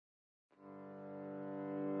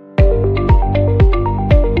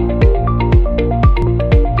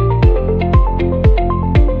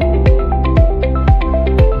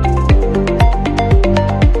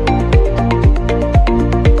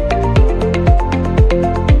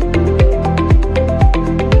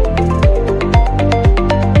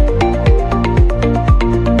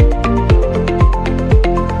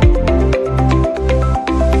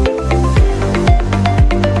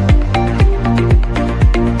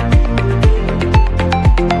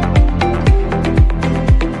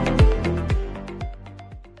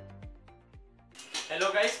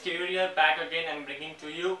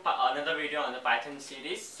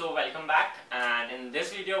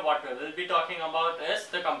video, what we will be talking about is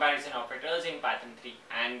the comparison operators in Python 3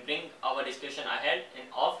 and bring our discussion ahead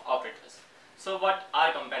of operators. So what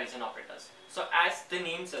are comparison operators? So as the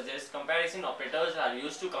name suggests, comparison operators are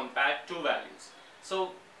used to compare two values.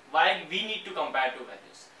 So why we need to compare two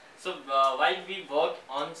values? So while we work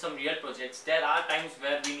on some real projects, there are times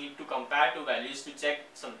where we need to compare two values to check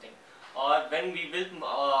something. Or when we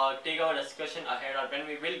will take our discussion ahead, or when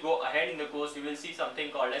we will go ahead in the course, we will see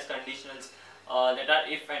something called as conditionals that are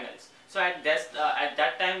if and else. So at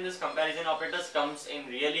that time, this comparison operators comes in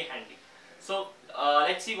really handy. So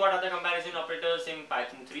let's see what are the comparison operators in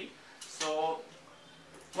Python 3. So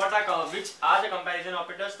which are the comparison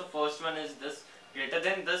operators? The first one is this. Greater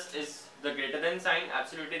than this is the greater than sign,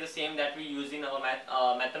 absolutely the same that we use in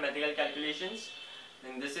our mathematical calculations.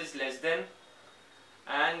 Then this is less than.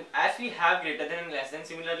 And as we have greater than and less than,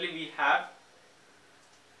 similarly we have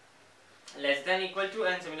less than equal to,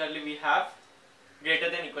 and similarly we have greater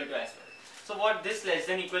than equal to as well. So what this less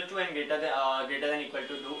than equal to and greater than equal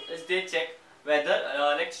to do is they check whether,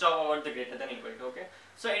 let's talk about the greater than equal to, okay.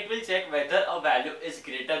 So it will check whether a value is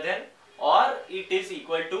greater than or it is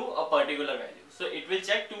equal to a particular value. So it will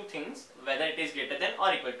check two things, whether it is greater than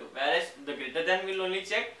or equal to, whereas the greater than will only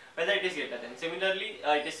check whether it is greater than. Similarly,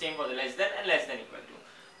 it is same for the less than and less than equal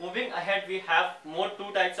to. Moving ahead, we have more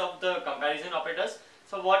two types of the comparison operators.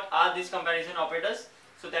 So what are these comparison operators?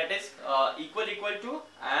 So that is equal to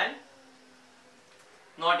and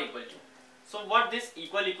not equal to. So what this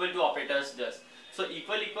equal to operators does? So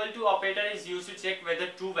equal to operator is used to check whether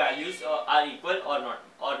two values are equal or not,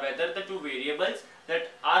 or whether the two variables that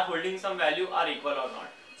are holding some value are equal or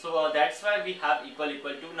not. So that's why we have equal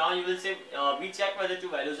to. Now you will say we check whether two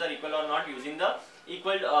values are equal or not using the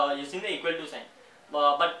equal to sign,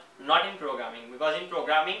 but not in programming, because in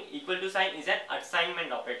programming equal to sign is an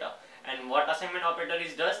assignment operator, and what assignment operator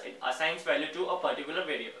does, it assigns value to a particular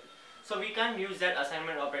variable. So we can't use that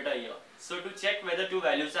assignment operator here. So to check whether two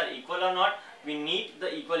values are equal or not, we need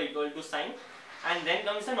the equal to sign, and then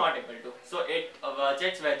comes the not equal to. So it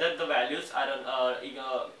checks whether the values are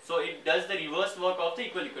so it does the reverse work of the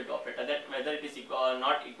equal to operator, that whether it is equal or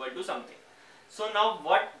not equal to something. So now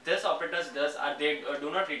what this operators does are they do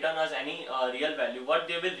not return us any real value. What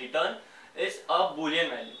they will return is a boolean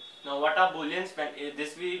value. Now what are booleans? When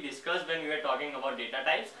this we discussed when we were talking about data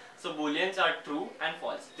types. So booleans are true and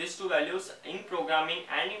false. These two values in programming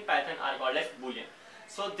and in Python are called as boolean.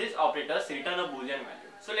 So these operators return a boolean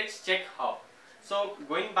value. So let's check how. So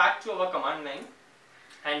going back to our command line,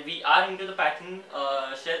 and we are into the Python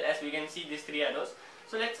shell, as we can see these three arrows.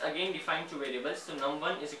 So let's again define two variables. So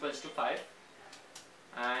num1 is equals to 5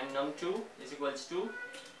 and num2 is equals to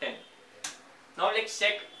 10. Now let's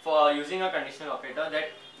check for using a conditional operator that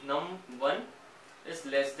num1 is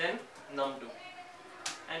less than num2,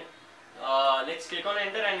 and let's click on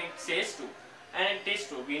enter and it says 2, and it is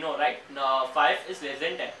true, we know, right? 5 is less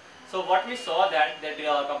than 10. So what we saw that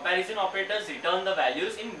comparison operators return the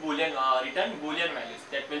values in boolean values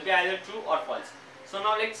that will be either true or false. So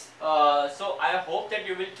now let's so I hope that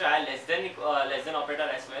you will try less than operator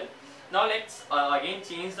as well. Now let's again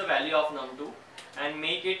change the value of num2 and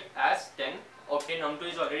make it as 10. Okay,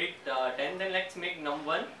 num2 is already 10, then let's make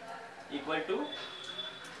num1 equal to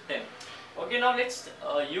 10. Okay, now let's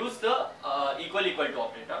use the equal to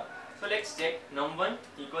operator. So let's check num1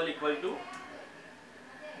 equal to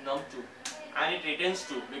num2, and it returns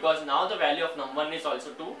 2, because now the value of num1 is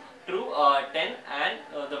also true, 10, and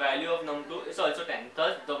the value of num2 is also 10.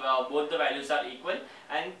 Thus both the values are equal,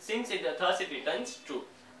 and since thus it returns true.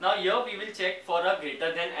 Now here we will check for a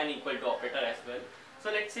greater than and equal to operator as well.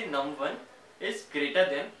 So let's say num1 is greater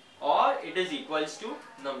than or it is equals to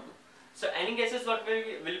num2. So any guesses what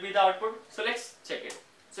will be the output? So let's check it.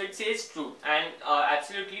 So it says true, and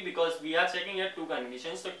absolutely, because we are checking here two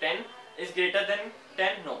conditions. So 10 is greater than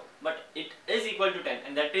 10, no, but it is equal to 10,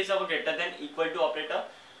 and that is our greater than equal to operator,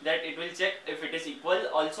 that it will check if it is equal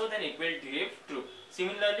also, then it will give true.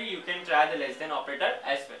 Similarly, you can try the less than operator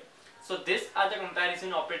as well. So these are the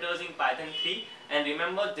comparison operators in Python 3, and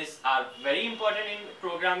remember, these are very important in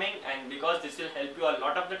programming, and because this will help you a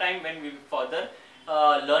lot of the time when we further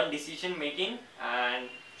learn decision making. And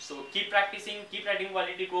so keep practicing, keep writing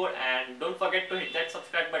quality code, and don't forget to hit that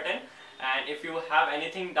subscribe button. And if you have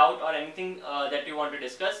anything doubt or anything that you want to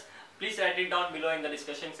discuss, please write it down below in the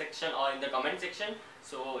discussion section or in the comment section.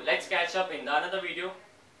 So let's catch up in the another video.